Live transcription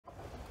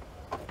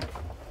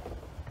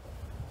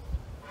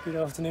Good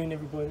afternoon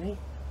everybody.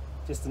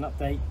 Just an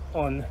update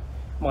on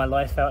my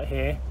life out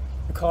here.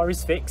 The car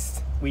is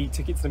fixed. We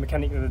took it to the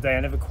mechanic the other day. I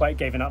never quite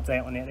gave an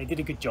update on it. They did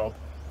a good job.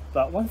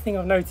 But one thing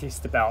I've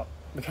noticed about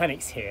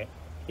mechanics here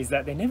is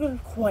that they never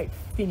quite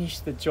finish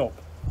the job.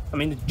 I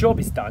mean, the job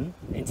is done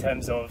in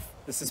terms of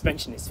the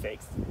suspension is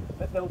fixed,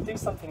 but they'll do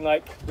something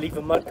like leave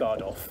a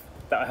mudguard off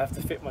that I have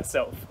to fit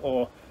myself,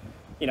 or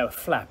you know, a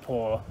flap,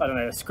 or I don't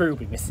know, a screw will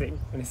be missing,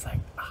 and it's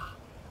like, ah.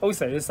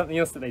 Also, there's something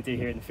else that they do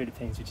here in the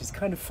Philippines, which is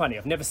kind of funny.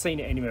 I've never seen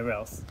it anywhere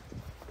else.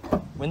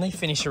 When they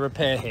finish a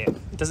repair here,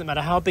 it doesn't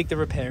matter how big the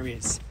repair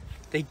is,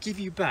 they give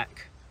you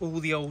back all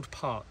the old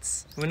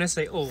parts. When I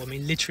say all, I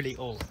mean literally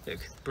all. Look,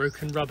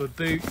 broken rubber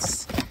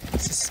boots,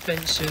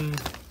 suspension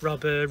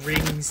rubber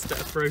rings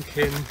that are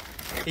broken,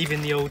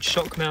 even the old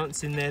shock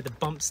mounts in there, the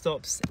bump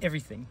stops,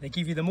 everything. They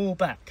give you them all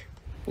back.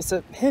 It's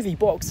a heavy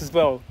box as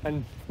well,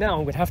 and now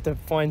I'm gonna have to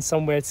find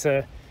somewhere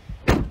to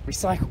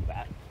recycle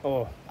that.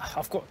 Or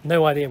I've got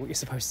no idea what you're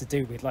supposed to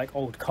do with like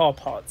old car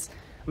parts.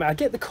 I mean, I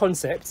get the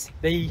concept.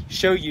 They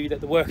show you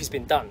that the work has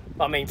been done.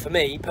 I mean, for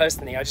me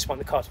personally, I just want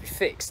the car to be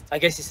fixed. I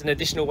guess it's an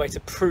additional way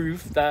to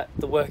prove that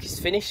the work is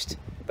finished,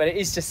 but it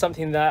is just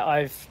something that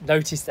I've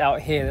noticed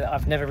out here that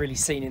I've never really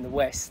seen in the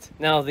West.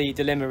 Now the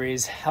dilemma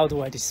is, how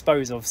do I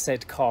dispose of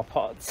said car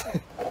parts?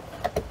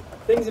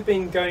 Things have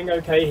been going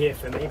okay here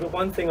for me, but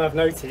one thing I've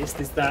noticed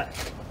is that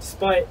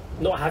despite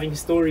not having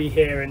Story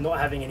here and not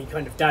having any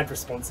kind of dad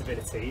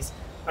responsibilities,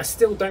 I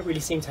still don't really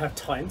seem to have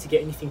time to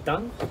get anything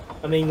done.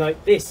 I mean,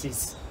 like, this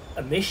is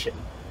a mission,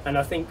 and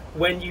I think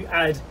when you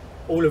add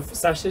all of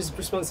Sacha's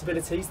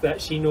responsibilities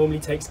that she normally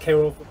takes care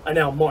of are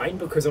now mine,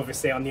 because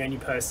obviously I'm the only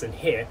person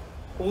here,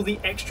 all the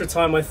extra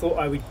time I thought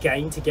I would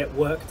gain to get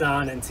work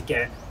done and to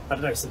get, I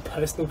don't know, some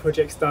personal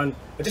projects done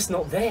are just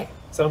not there.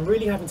 So I'm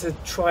really having to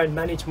try and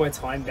manage my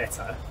time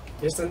better.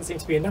 There just doesn't seem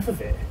to be enough of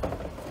it.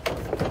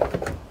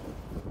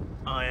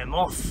 I am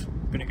off.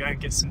 I'm gonna go and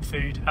get some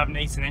food. Haven't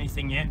eaten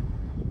anything yet.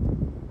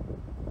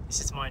 This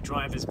is my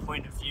driver's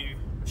point of view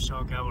of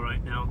Siargao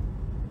right now.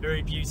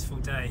 Very beautiful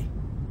day.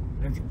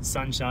 Look at the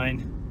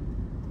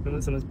sunshine. Look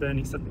like someone's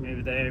burning something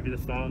over there, over the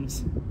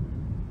farms.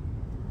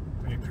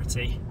 Very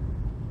pretty.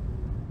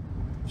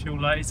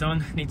 Fuel light is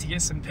on. Need to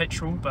get some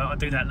petrol, but I'll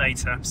do that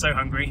later. I'm so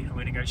hungry, I'm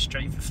gonna go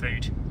straight for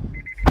food.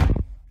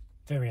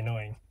 Very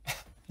annoying.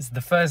 This is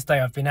the first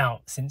day I've been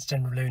out since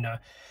General Luna,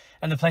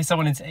 and the place I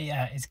wanted to eat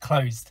at is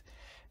closed.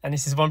 And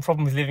this is one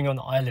problem with living on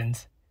the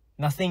island.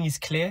 Nothing is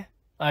clear.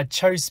 I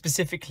chose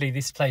specifically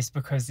this place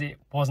because it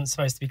wasn't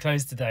supposed to be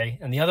closed today,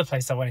 and the other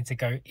place I wanted to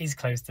go is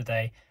closed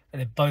today, but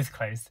they're both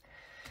closed.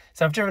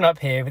 So I've driven up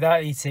here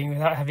without eating,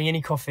 without having any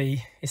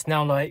coffee. It's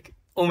now like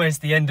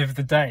almost the end of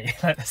the day.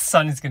 Like, the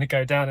sun is going to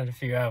go down in a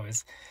few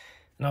hours,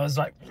 and I was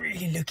like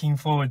really looking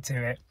forward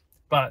to it,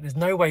 but there's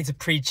no way to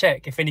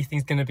pre-check if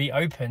anything's going to be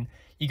open.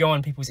 You go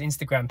on people's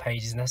Instagram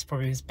pages, and that's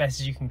probably as best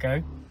as you can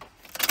go.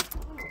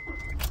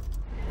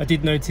 I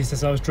did notice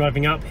as I was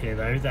driving up here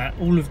though that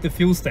all of the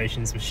fuel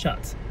stations were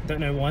shut. I don't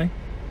know why.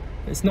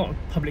 It's not a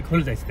public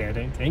holiday today, I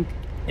don't think.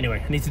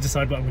 Anyway, I need to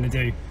decide what I'm going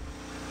to do.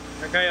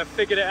 Okay, I've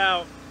figured it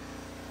out.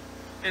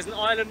 There's an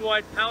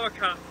island-wide power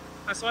cut.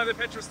 That's why the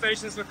petrol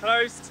stations were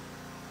closed.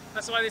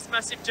 That's why this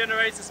massive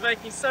generator is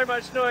making so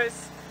much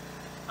noise.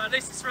 At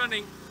least it's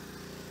running.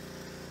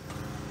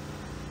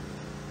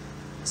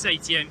 This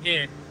ATM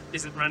here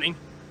isn't running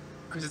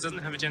because it doesn't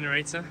have a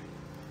generator.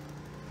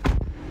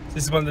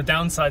 This is one of the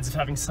downsides of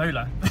having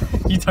solar.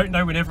 You don't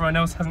know when everyone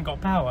else hasn't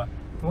got power.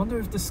 I wonder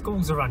if the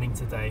schools are running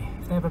today,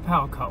 if they have a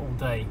power cut all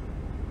day.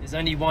 There's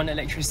only one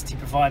electricity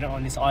provider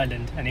on this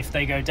island, and if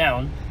they go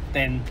down,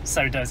 then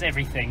so does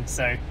everything.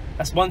 So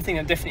that's one thing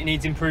that definitely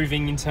needs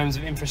improving in terms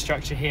of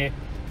infrastructure here.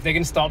 If they're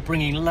going to start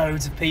bringing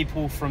loads of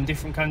people from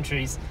different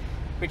countries,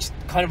 which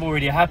kind of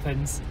already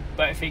happens,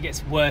 but if it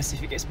gets worse,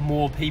 if it gets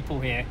more people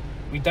here,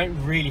 we don't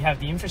really have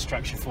the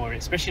infrastructure for it,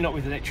 especially not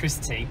with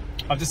electricity.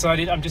 I've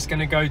decided I'm just going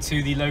to go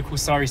to the local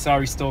Sacha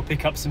Story store,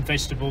 pick up some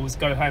vegetables,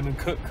 go home and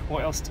cook.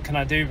 What else can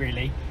I do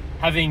really?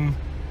 Having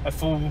a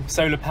full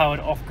solar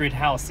powered off-grid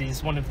house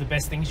is one of the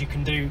best things you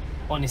can do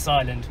on this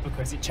island,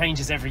 because it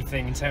changes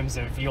everything in terms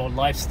of your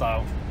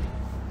lifestyle.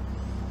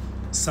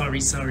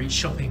 Sacha Story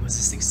shopping was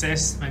a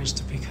success. Managed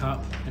to pick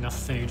up enough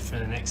food for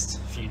the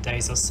next few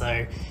days or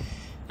so.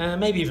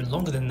 Maybe even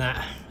longer than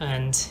that,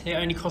 and it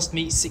only cost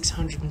me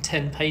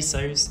 610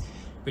 pesos,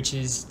 which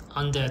is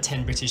under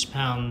 10 British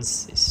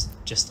pounds. It's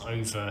just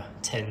over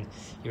 10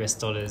 US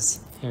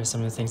dollars. Here are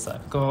some of the things that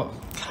I've got: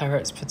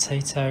 carrots,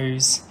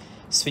 potatoes,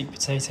 sweet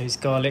potatoes,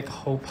 garlic,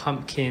 whole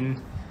pumpkin.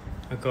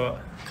 I've got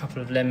a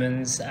couple of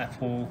lemons,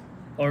 apple,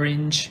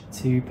 orange,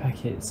 2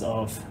 packets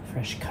of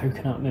fresh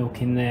coconut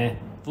milk in there.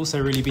 I've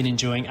also really been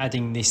enjoying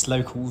adding this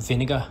local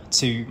vinegar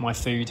to my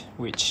food,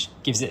 which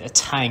gives it a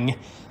tang.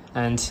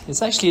 And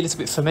it's actually a little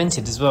bit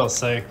fermented as well,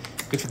 so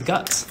good for the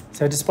gut.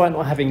 So despite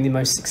not having the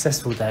most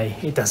successful day,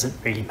 it doesn't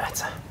really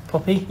matter.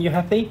 Poppy, you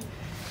happy?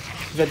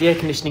 You've had the air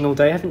conditioning all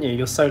day, haven't you?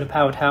 Your solar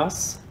powered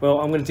house. Well,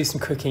 I'm going to do some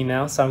cooking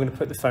now, so I'm going to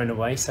put the phone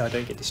away so I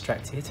don't get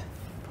distracted.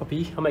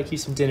 Poppy, I'll make you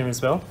some dinner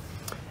as well.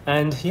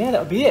 And yeah,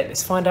 that'll be it.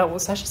 Let's find out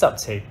what Sacha's up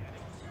to.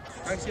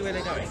 Let's see where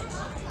they're going.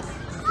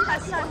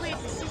 That's so weird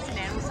to sit in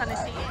there and sun is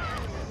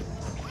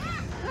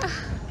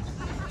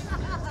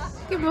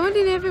Good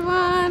morning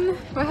everyone.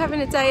 We're having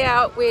a day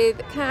out with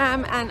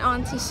Cam and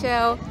Auntie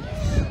Shell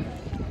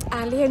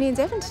and Leonie and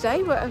Devon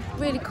today. We're at a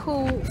really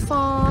cool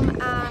farm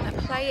and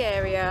play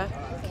area.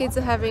 Kids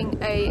are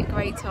having a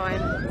great time.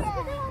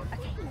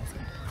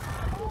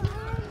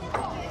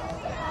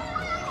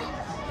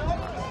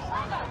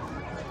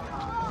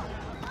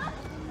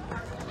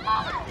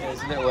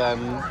 There's a little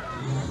I'm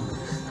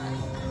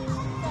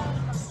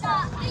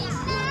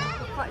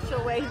not quite sure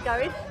where he's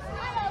going.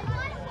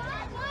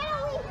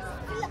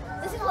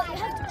 This is what you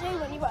have to do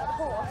when you ride a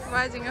horse.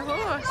 Riding a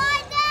horse.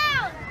 Lie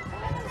down!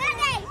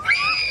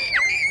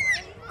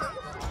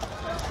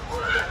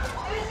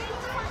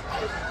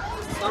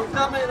 I'm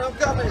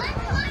coming!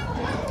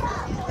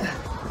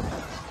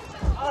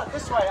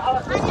 This way,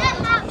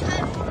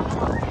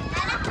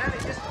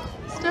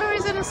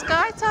 Story's in a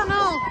sky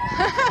tunnel.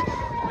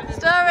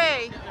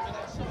 Story.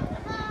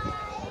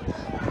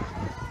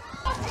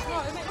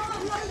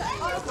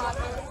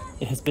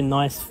 It has been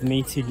nice for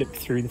me to look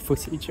through the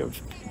footage of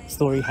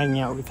Story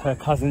hanging out with her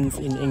cousins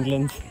in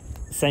England,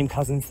 the same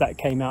cousins that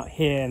came out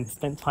here and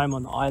spent time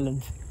on the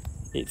island.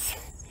 It's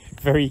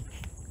a very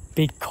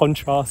big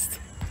contrast,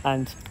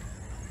 and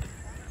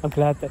I'm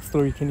glad that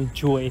Story can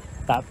enjoy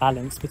that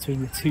balance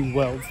between the two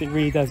worlds. It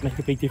really does make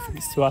a big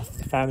difference to us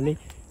as a family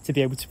to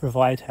be able to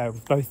provide her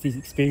with both these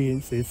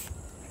experiences.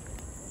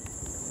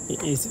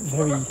 It is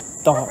very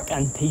dark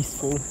and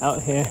peaceful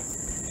out here,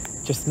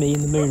 just me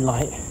in the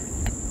moonlight.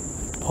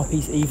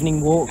 Poppy's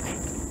evening walk.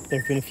 There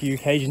have been a few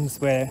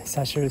occasions where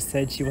Sacha has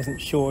said she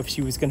wasn't sure if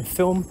she was going to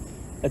film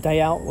a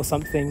day out or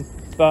something,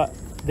 but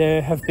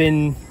there have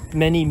been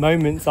many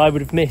moments I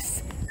would have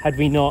missed had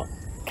we not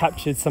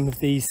captured some of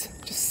these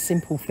just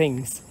simple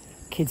things.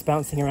 Kids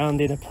bouncing around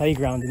in a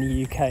playground in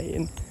the UK,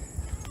 and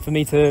for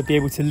me to be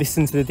able to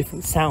listen to the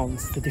different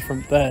sounds, the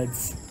different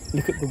birds,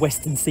 look at the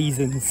western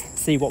seasons,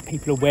 see what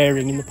people are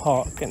wearing in the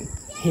park and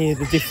hear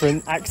the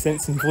different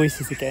accents and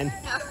voices again.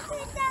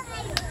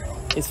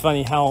 It's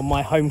funny how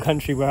my home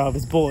country where I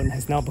was born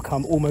has now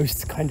become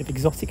almost kind of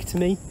exotic to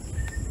me,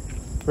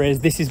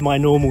 whereas this is my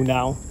normal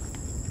now,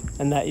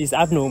 and that is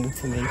abnormal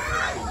to me.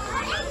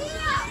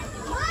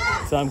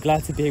 So I'm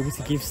glad to be able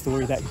to give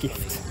Story that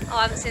gift. Oh,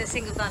 I haven't seen a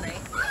single bunny.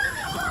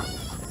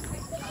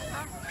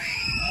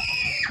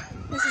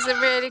 This is a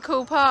really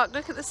cool park.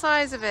 Look at the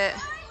size of it.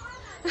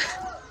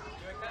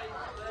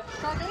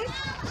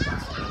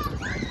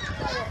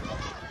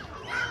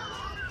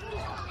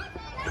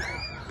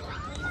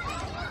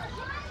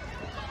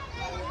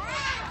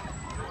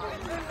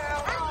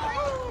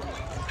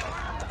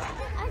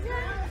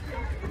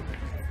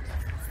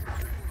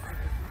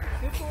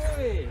 Good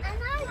boy!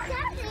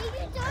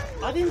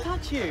 I didn't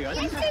touch you! I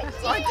didn't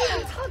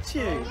touch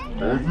you!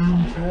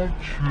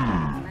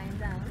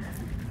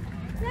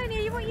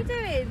 Leonie, what are you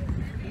doing?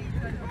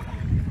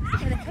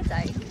 In a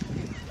headache.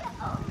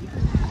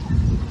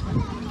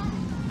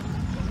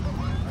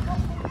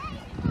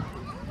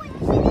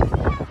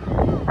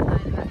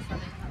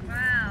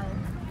 Wow.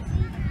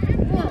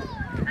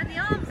 And the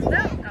arms as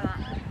well go up.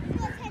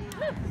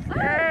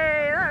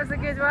 Hey, that was a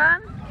good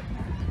one.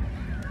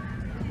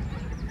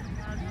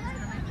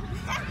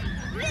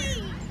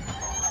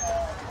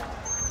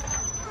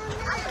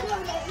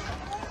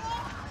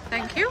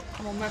 Thank you.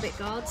 Come on, rabbit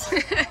guards.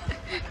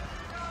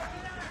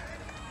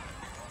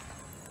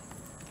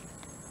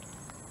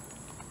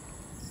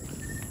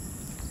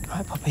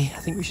 Right, Poppy, I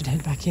think we should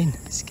head back in.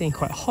 It's getting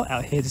quite hot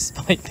out here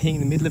despite being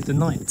in the middle of the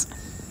night.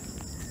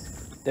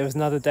 There was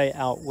another day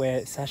out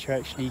where Sacha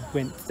actually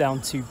went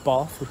down to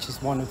Bath, which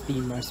is one of the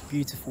most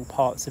beautiful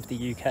parts of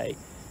the UK.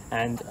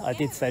 And I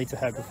did say to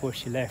her before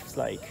she left,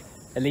 like,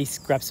 at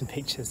least grab some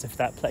pictures of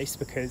that place,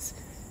 because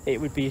it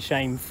would be a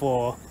shame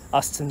for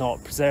us to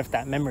not preserve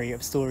that memory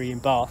of Story in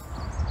Bath.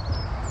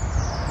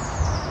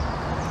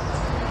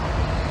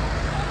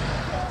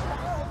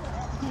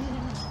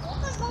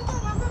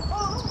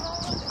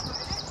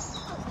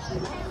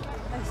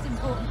 Most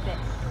important bit.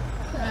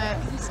 Right,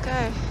 let's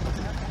go.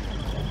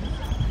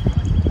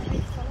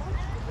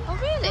 Oh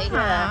really?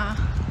 Yeah.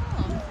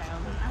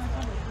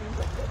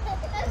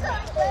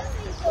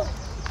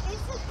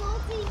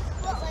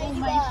 All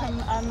made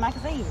from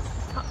magazines.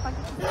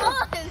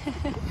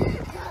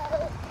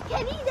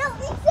 Can you not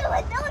be so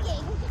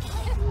annoying?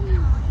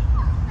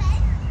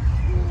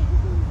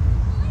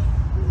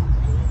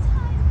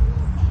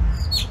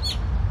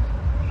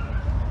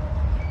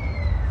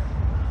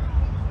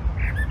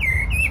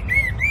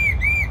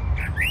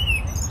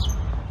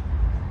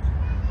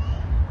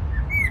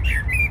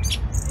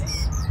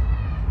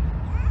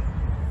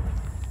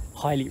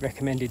 Highly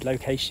recommended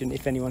location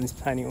if anyone is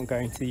planning on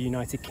going to the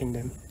United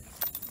Kingdom.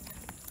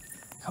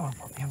 Come on,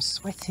 Poppy, I'm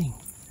sweating.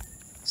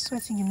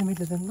 Sweating in the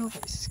middle of the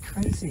night, this is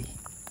crazy.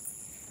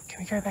 Can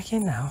we go back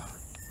in now?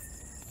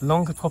 The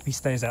longer Poppy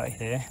stays out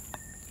here,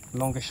 the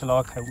longer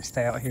Shalarko will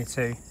stay out here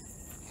too.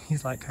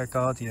 He's like her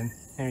guardian.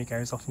 There he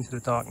goes off into the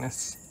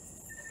darkness.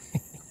 I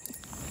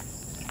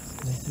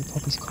don't think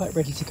Poppy's quite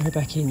ready to go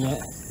back in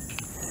yet.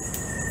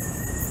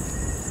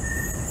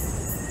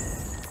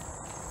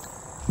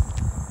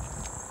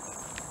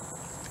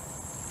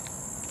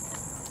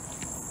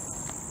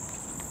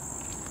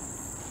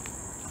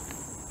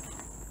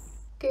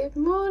 Good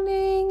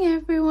morning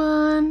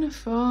everyone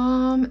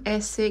from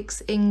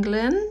Essex,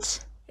 England.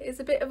 It's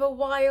a bit of a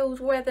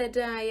wild weather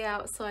day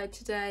outside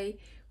today.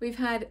 We've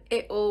had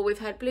it all. We've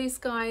had blue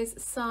skies,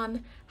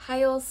 sun,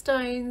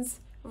 hailstones,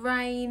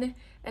 rain,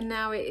 and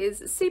now it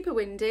is super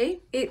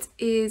windy. It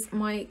is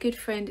my good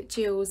friend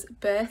Jill's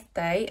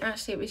birthday.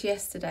 Actually, it was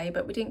yesterday,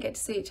 but we didn't get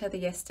to see each other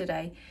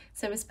yesterday.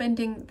 So we're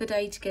spending the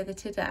day together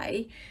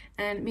today,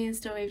 and me and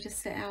Story have just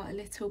set out a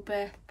little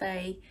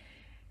birthday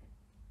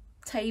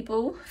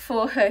table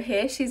for her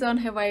here. She's on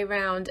her way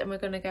round and we're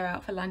going to go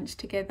out for lunch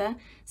together.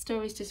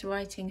 Story's just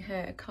writing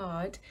her a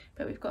card,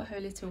 but we've got her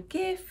a little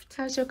gift.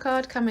 How's your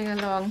card coming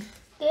along?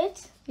 Good.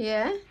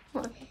 Yeah?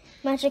 What?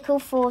 Magical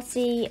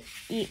 40.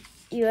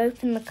 You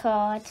open the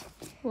card.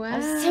 Wow.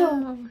 I'm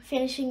still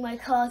finishing my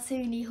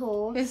cartoony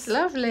horse. It's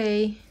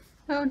lovely.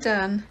 Well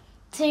done.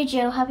 To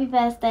Jill, happy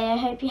birthday. I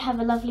hope you have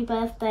a lovely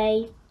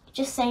birthday.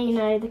 Just so you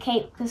know, the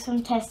cake was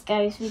from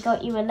Tesco's. We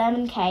got you a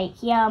lemon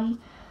cake. Yum.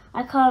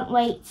 I can't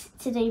wait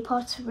to do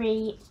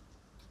pottery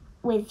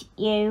with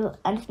you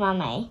and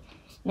Mummy.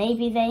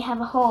 Maybe they have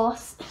a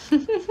horse.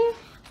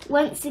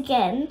 Once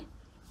again,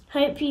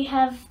 hope you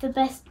have the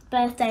best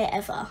birthday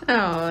ever.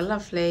 Oh,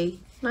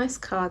 lovely. Nice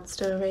card,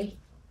 Story.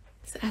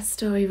 So as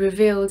Story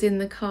revealed in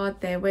the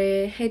card there,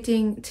 we're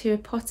heading to a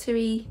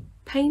pottery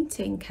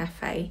painting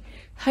cafe.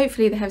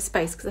 Hopefully they have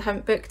space because I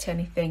haven't booked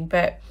anything,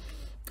 but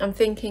I'm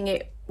thinking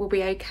it will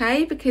be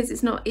okay because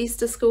it's not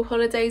Easter school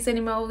holidays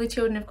anymore. All the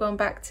children have gone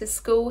back to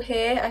school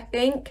here, I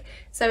think.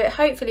 So it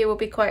hopefully will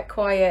be quite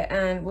quiet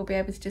and we'll be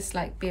able to just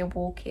like be a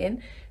walk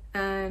in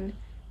and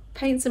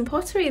paint some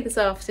pottery this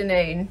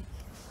afternoon.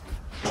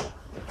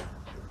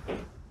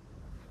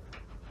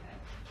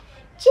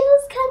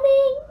 Jill's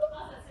coming!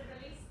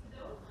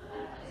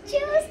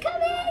 Jill's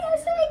coming! I'm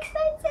so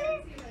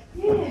excited!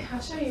 Yeah, I'll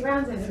show you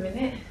around in a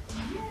minute.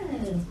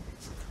 Yeah.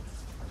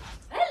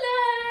 Hello!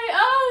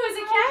 Oh, it's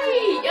a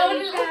cake!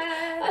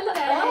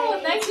 Oh,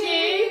 thank you!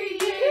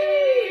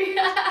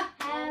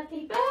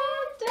 Happy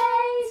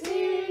Birthday to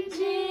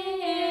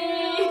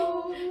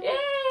Jill!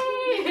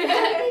 Yay!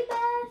 Happy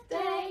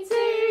birthday to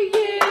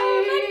you!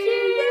 Thank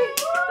you!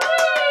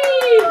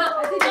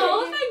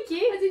 Oh, thank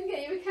you! I didn't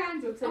get you a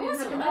candle because I didn't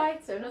have a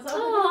lighter, and I was like, Oh,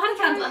 I had a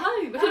candle at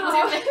home.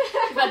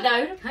 If I'd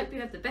known. Hope you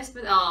have the best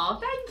birthday. Oh,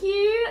 thank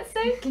you! That's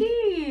so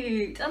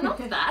cute! I love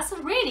that. That's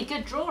a really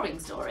good drawing,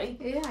 Story.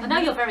 Yeah, I know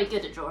you're very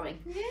good at drawing.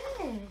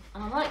 Yeah.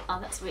 And I like, oh,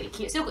 that's really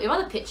cute. Still got your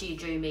other picture you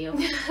drew me of a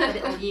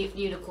little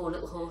unicorn,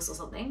 little horse or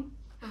something.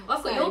 Oh,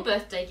 I've got your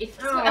birthday gift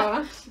as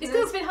well. It's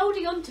because I've been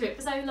holding on to it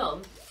for so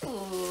long.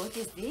 Oh, what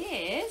is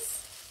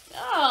this?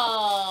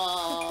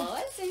 Oh,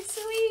 that's so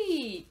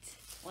sweet.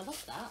 Oh, I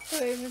love that.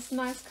 Oh, it was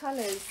nice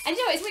colours. And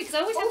you know, it's weird because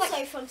I always have Also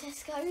like... from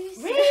Tesco's.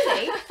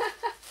 Really?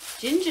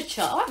 Ginger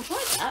char. Oh, I haven't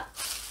tried that.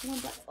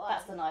 Oh,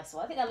 that's the nice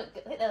one. I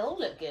think they all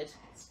look good.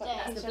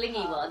 That's the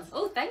blingy one.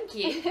 Oh, thank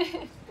you.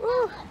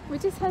 Ooh, we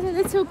just had a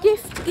little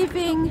gift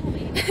giving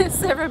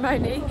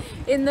ceremony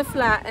in the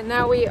flat and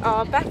now we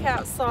are back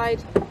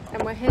outside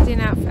and we're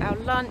heading out for our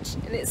lunch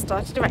and it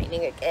started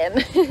raining again.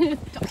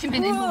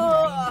 Documenting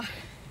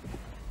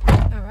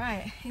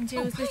Alright, and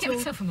Jill's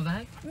little from my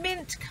bag.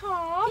 mint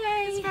card.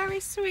 Yay. It's very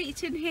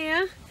sweet in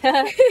here.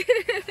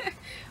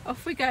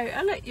 Off we go.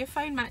 Oh look, your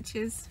phone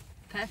matches.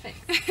 Perfect.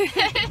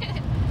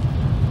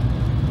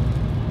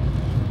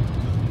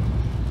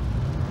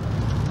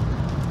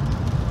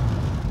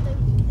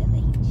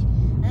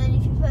 And then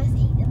if you press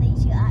eat the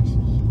leech, you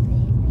actually eat the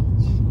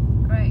leech.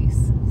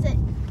 Grace. So,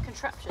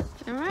 Contraption.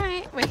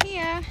 Alright, we're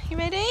here. You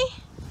ready?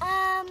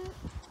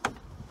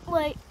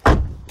 wait.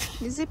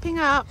 You're zipping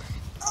up.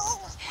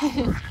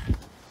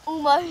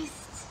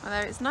 Almost. Although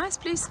it's nice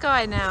blue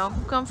sky now.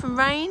 We've gone from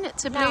rain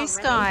to blue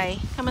sky.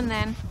 Come on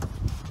then.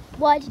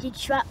 Why did you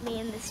trap me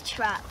in this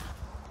trap?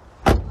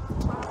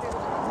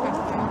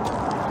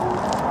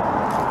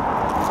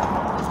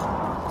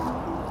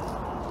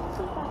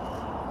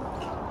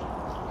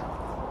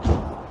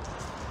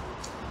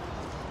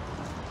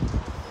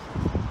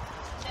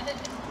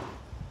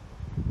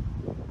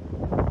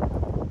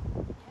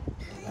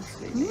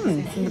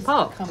 It's in the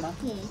park.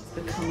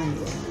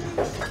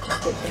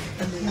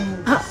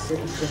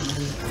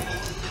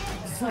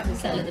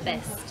 Settle at the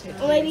best.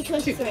 Or maybe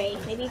 23.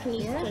 Maybe you can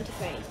use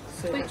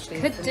 23. Which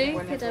could do.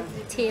 Could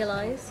have teal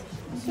eyes.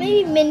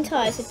 Maybe mint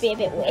eyes would be a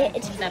bit weird.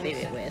 That'd be a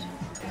bit weird.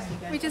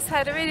 We just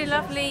had a really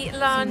lovely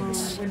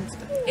lunch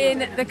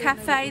in the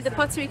cafe, the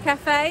Pottery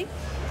Cafe.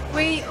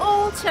 We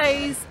all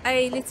chose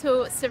a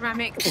little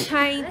ceramic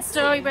paint.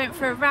 Story went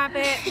for a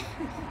rabbit.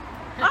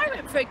 I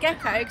went for a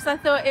gecko because I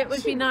thought it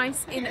would be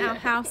nice in our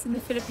house in the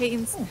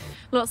Philippines.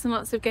 Lots and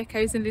lots of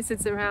geckos and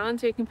lizards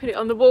around. You can put it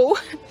on the wall.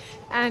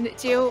 And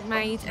Jill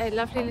made a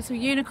lovely little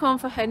unicorn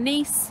for her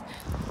niece.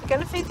 We're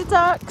going to feed the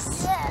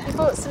ducks. Yeah. We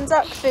bought some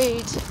duck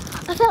food.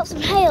 I felt some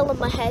hail on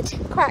my head.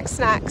 Crack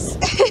snacks.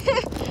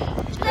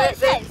 It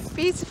says.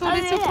 Beautiful Oh,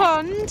 little yeah.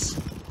 pond.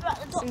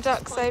 Some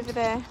ducks over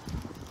there.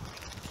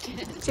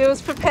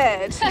 Jill's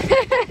prepared. Oh,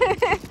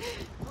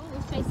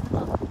 we're facing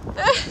up.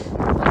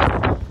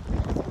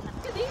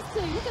 Look at these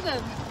two, look at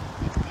them.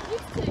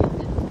 These two.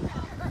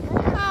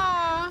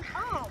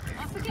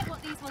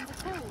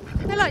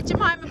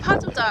 Jemima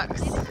puddle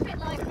ducks. It's a bit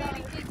like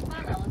big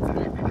mallards,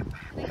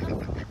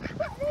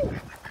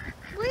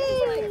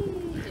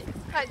 Whee!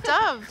 Like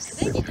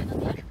doves.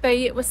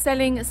 They were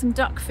selling some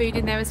duck food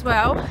in there as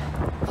well.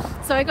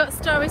 So I got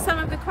Story some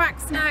of the quack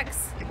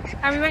snacks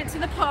and we went to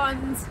the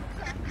pond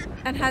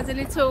and had a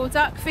little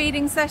duck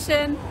feeding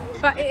session.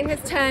 But it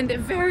has turned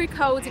very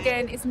cold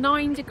again. It's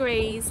 9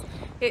 degrees.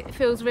 It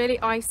feels really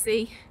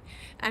icy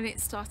and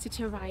it started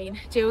to rain.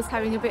 Jill's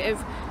having a bit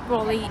of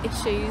brolly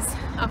issues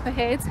up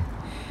ahead.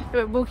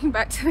 We're walking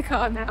back to the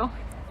car now.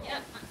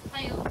 Yep, that's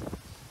hail.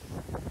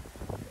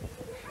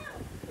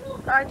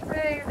 Right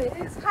through, it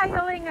is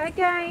hailing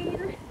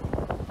again.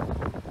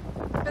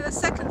 For the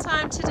second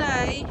time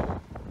today.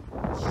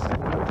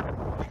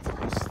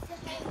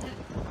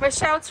 We're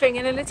sheltering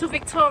in a little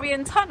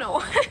Victorian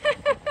tunnel.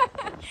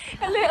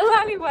 A little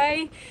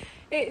alleyway.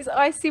 It's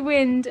icy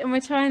wind and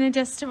we're trying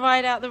just to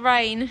ride out the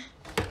rain.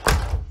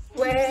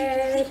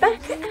 We're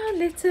back at our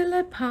little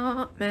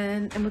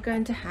apartment and we're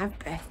going to have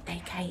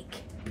birthday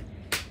cake.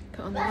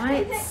 Put on the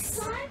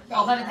lights.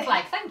 Oh, having the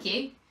flag, thank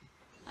you.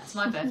 That's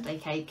my birthday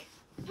cake.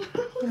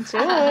 Enjoy.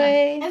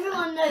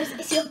 Everyone knows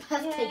it's your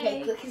birthday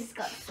cake because it's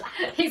got a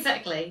flag.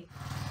 Exactly.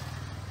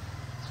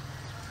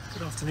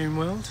 Good afternoon,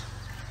 world.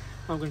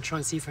 I'm going to try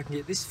and see if I can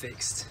get this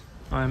fixed.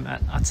 I'm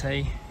at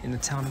Ate in the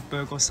town of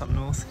Burgos up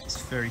north.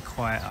 It's very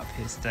quiet up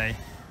here today.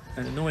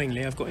 And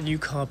annoyingly, I've got a new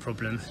car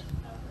problem.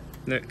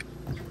 Look,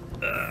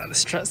 the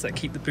struts that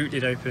keep the boot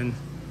lid open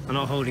are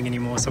not holding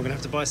anymore, so I'm going to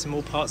have to buy some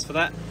more parts for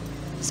that.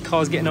 This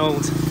car's getting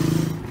old.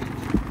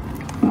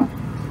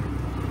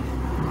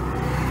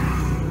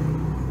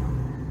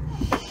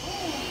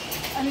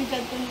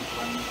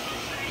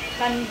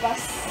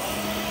 Canvas.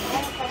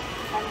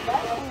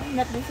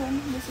 Not this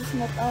one. This is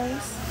not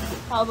ours.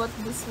 How about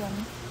this one?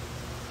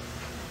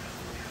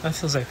 That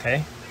feels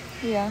okay.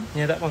 Yeah.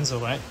 Yeah, that one's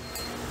alright.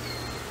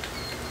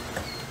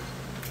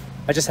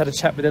 I just had a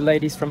chat with the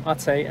ladies from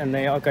Ate and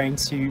they are going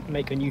to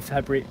make a new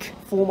fabric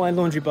for my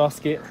laundry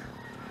basket.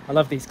 I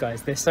love these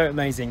guys, they're so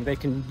amazing. They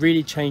can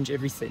really change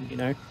everything, you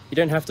know. You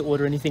don't have to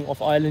order anything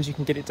off island, you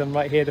can get it done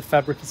right here. The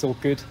fabric is all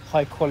good,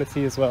 high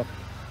quality as well.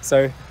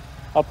 So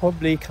I'll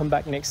probably come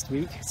back next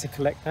week to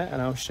collect that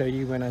and I'll show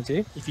you when I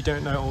do. If you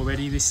don't know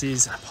already, this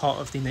is part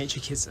of the Nature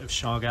Kits of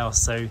Siargao,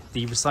 so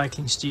the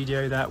recycling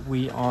studio that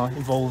we are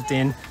involved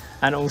in,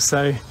 and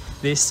also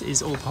this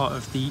is all part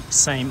of the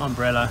same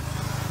umbrella.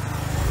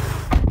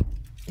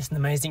 It's an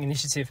amazing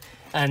initiative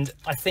and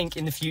I think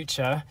in the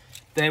future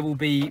there will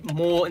be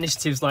more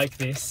initiatives like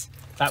this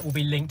that will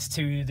be linked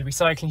to the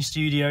recycling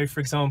studio. For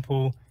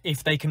example,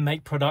 if they can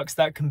make products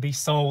that can be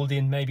sold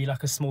in maybe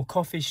like a small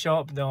coffee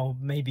shop, they'll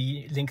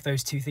maybe link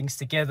those two things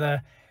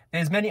together.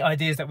 There's many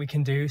ideas that we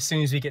can do as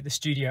soon as we get the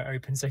studio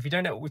open. So if you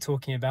don't know what we're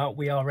talking about,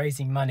 we are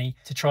raising money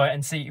to try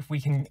and see if we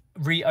can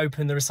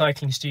reopen the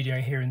recycling studio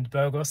here in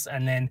Burgos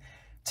and then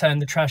turn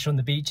the trash on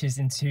the beaches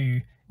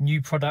into new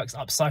products,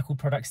 upcycled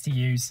products to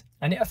use.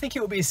 And I think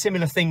it will be a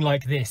similar thing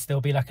like this. There'll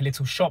be like a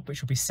little shop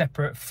which will be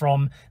separate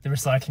from the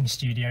recycling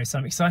studio. So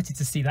I'm excited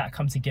to see that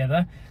come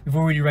together. We've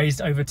already raised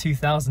over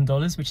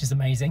 $2,000, which is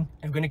amazing.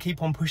 And we're going to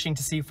keep on pushing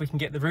to see if we can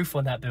get the roof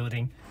on that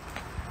building.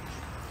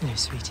 Hello,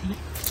 sweetie.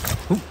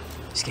 Oh,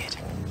 scared.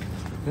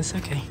 That's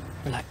okay,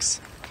 relax.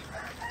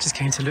 Just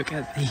going to look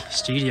at the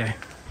studio.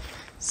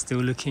 Still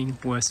looking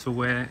worse for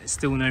wear.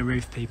 Still no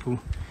roof, people.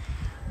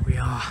 We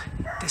are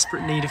in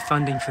desperate need of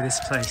funding for this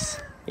place.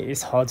 It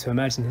is hard to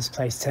imagine this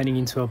place turning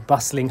into a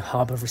bustling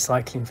hub of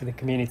recycling for the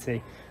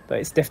community, but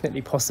it's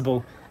definitely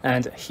possible,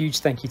 and a huge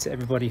thank you to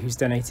everybody who's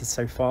donated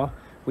so far.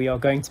 We are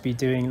going to be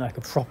doing like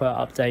a proper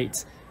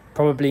update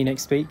probably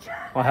next week.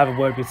 I'll have a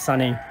word with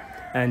Sunny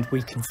and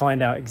we can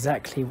find out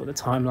exactly what the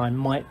timeline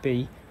might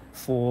be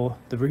for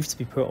the roof to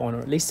be put on, or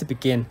at least to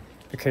begin,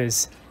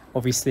 because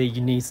obviously you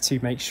need to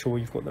make sure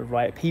you've got the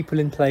right people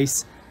in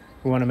place.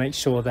 We want to make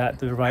sure that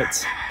the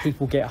right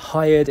people get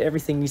hired.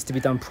 Everything needs to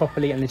be done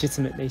properly and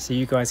legitimately so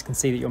you guys can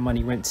see that your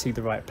money went to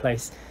the right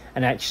place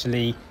and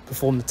actually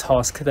perform the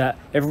task that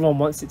everyone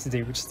wants it to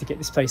do, which is to get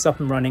this place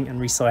up and running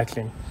and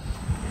recycling.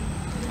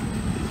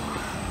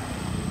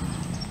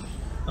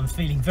 I'm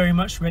feeling very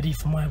much ready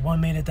for my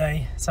 1 meal a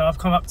day. So I've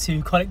come up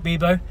to Kolik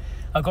Bibo.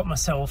 I got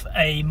myself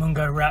a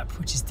mungo wrap,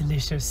 which is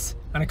delicious,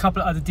 and a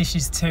couple of other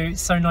dishes too.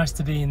 It's so nice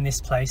to be in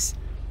this place,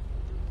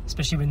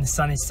 especially when the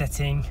sun is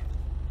setting.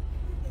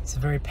 It's a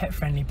very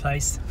pet-friendly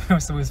place.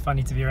 It's always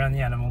funny to be around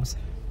the animals.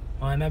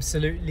 I'm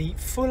absolutely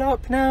full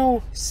up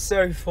now,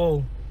 so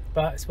full,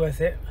 but it's worth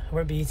it. I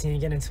won't be eating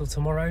again until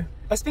tomorrow.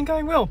 It's been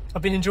going well.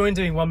 I've been enjoying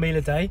doing 1 meal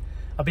a day.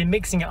 I've been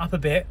mixing it up a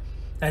bit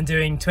and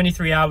doing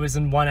 23 hours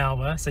and 1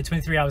 hour. So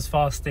 23 hours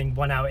fasting,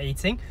 1 hour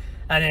eating,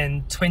 and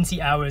then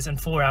 20 hours and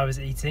 4 hours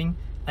eating,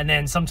 and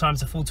then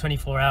sometimes a full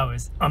 24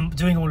 hours. I'm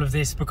doing all of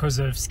this because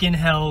of skin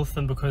health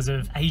and because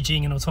of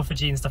aging and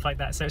autophagy and stuff like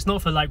that. So it's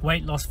not for like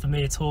weight loss for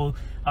me at all.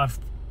 I've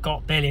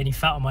got barely any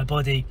fat on my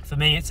body. For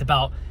me, it's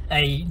about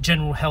a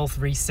general health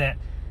reset,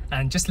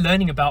 and just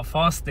learning about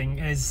fasting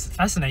is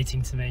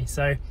fascinating to me.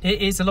 So it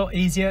is a lot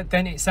easier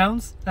than it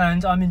sounds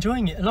and I'm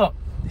enjoying it a lot.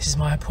 This is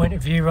my point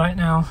of view right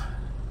now.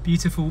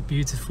 Beautiful,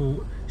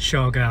 beautiful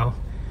Siargao.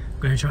 I'm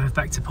going to drive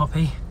back to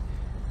Poppy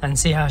and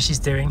see how she's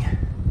doing.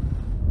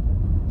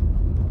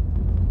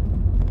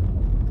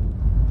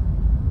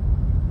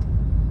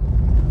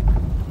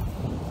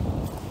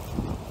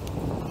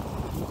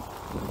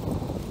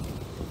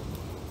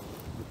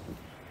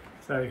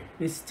 So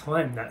this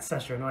time that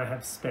Sacha and I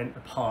have spent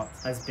apart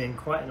has been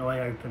quite an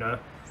eye-opener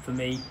for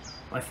me.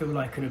 I feel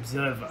like an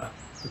observer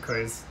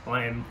because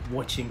I am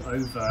watching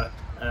over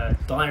a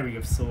diary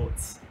of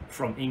sorts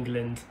from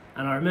England,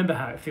 and I remember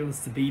how it feels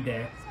to be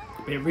there.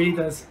 But it really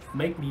does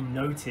make me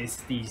notice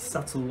the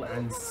subtle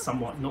and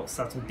somewhat not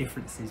subtle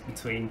differences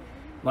between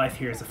life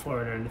here as a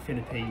foreigner in the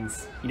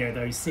Philippines. You know,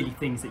 those silly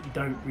things that you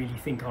don't really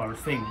think are a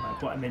thing,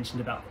 like what I mentioned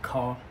about the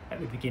car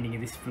at the beginning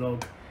of this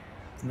vlog.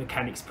 The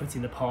mechanics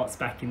putting the parts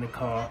back in the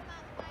car.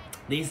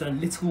 These are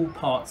little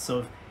parts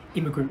of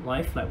immigrant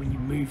life, like when you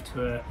move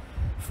to a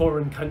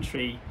foreign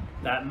country,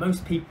 that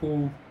most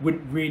people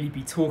wouldn't really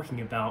be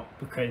talking about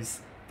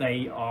because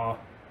they are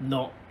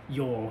not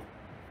your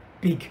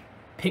big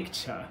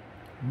picture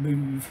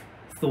move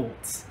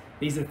thoughts.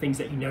 These are things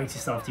that you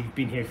notice after you've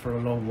been here for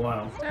a long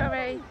while.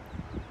 Sorry.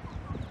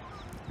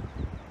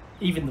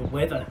 Even the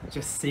weather,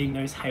 just seeing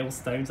those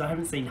hailstones. I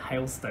haven't seen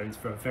hailstones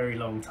for a very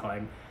long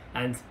time,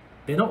 and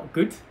they're not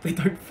good, they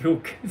don't feel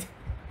good.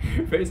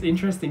 But it's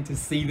interesting to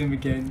see them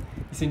again.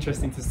 It's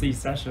interesting to see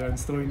Sacha and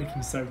Story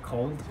looking so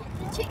cold.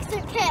 The chicks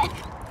don't care.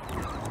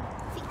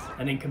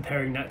 And then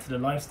comparing that to the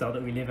lifestyle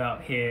that we live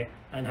out here,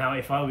 and how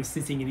if I was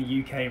sitting in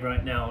the UK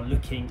right now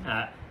looking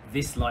at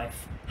this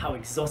life, how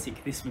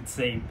exotic this would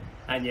seem.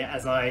 And yet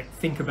as I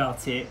think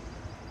about it,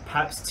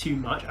 perhaps too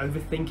much,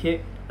 overthink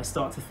it, I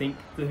start to think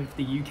that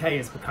the UK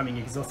is becoming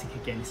exotic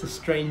again. It's a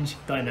strange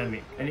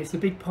dynamic, and it's a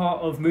big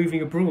part of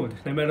moving abroad.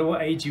 No matter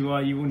what age you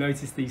are, you will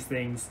notice these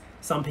things.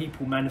 Some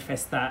people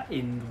manifest that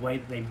in the way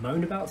that they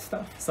moan about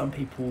stuff. Some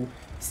people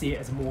see it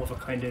as more of a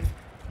kind of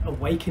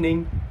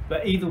awakening.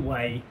 But either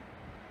way,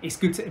 it's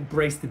good to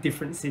embrace the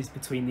differences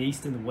between the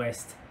East and the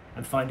West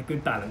and find a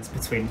good balance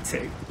between the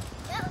two.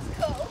 That was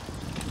cool.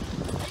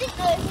 I didn't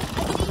know I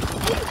could even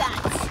do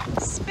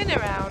that. Spin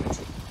around.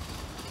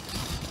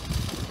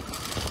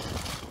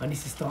 I need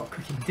to start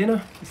cooking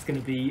dinner. It's going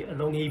to be a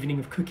long evening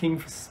of cooking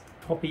for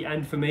Poppy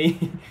and for me.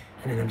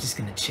 And then I'm just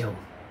going to chill.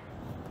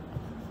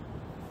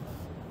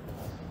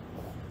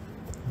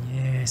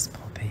 Yes,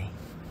 Poppy.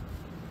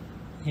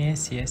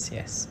 Yes, yes,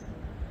 yes.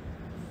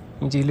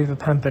 You do live a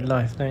pampered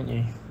life, don't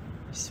you? You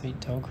sweet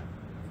dog.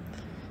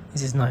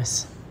 This is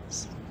nice.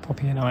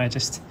 Poppy and I are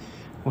just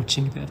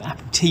watching a bit of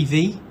Apple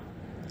TV.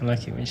 I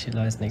like it when she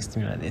lies next to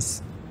me like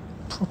this.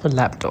 Proper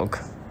lapdog.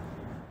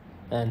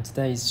 And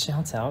today's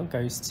shout out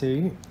goes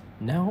to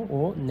Now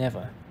or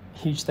Never.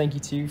 Huge thank you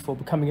to you for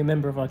becoming a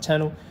member of our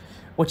channel,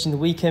 watching the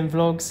weekend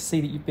vlogs,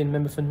 see that you've been a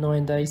member for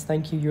 9 days.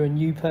 Thank you, you're a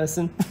new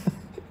person.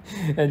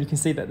 And you can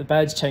see that the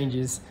badge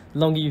changes the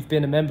longer you've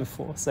been a member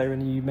for. So when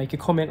you make a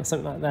comment or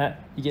something like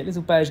that, you get a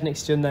little badge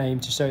next to your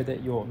name to show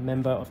that you're a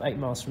member of 8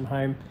 Miles From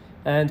Home.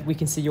 And we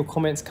can see your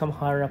comments come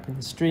higher up in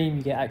the stream.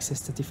 You get access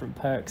to different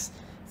perks.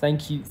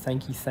 Thank you,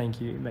 thank you,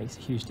 thank you. It makes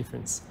a huge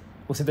difference.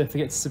 Also, don't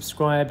forget to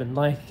subscribe and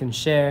like and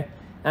share.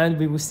 And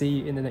we will see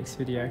you in the next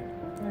video.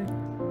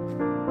 Bye.